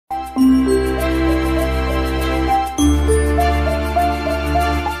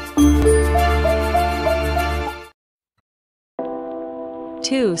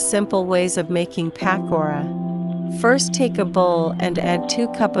2 simple ways of making pakora. First, take a bowl and add 2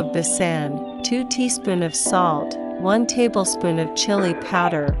 cups of besan, 2 teaspoons of salt, 1 tablespoon of chili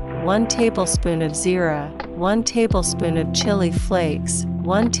powder, 1 tablespoon of zira, 1 tablespoon of chili flakes,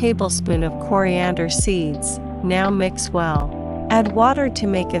 1 tablespoon of coriander seeds. Now mix well. Add water to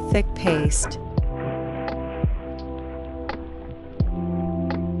make a thick paste.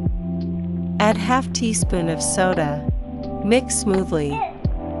 Add half teaspoon of soda. Mix smoothly.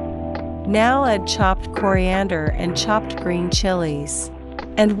 Now add chopped coriander and chopped green chilies.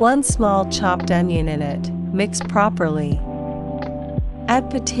 And 1 small chopped onion in it. Mix properly.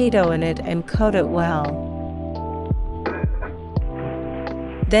 Add potato in it and coat it well.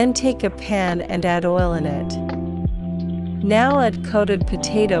 Then take a pan and add oil in it. Now add coated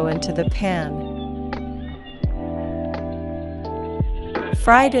potato into the pan.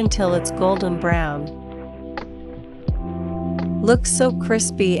 Fry it until it's golden brown. Looks so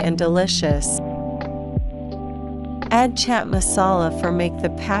crispy and delicious. Add chaat masala for make the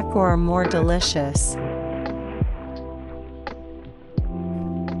pakora more delicious.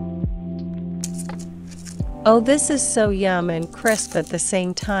 Oh, this is so yum and crisp at the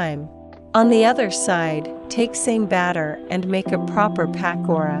same time. On the other side, take same batter and make a proper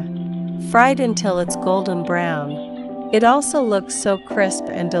pakora. Fried until it's golden brown. It also looks so crisp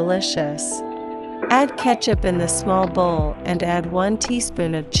and delicious. Add ketchup in the small bowl and add 1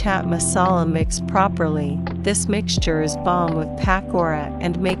 teaspoon of chaat masala mixed properly. This mixture is bomb with pakora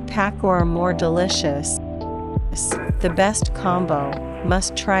and make pakora more delicious. The best combo.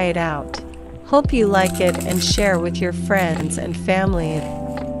 Must try it out. Hope you like it and share with your friends and family.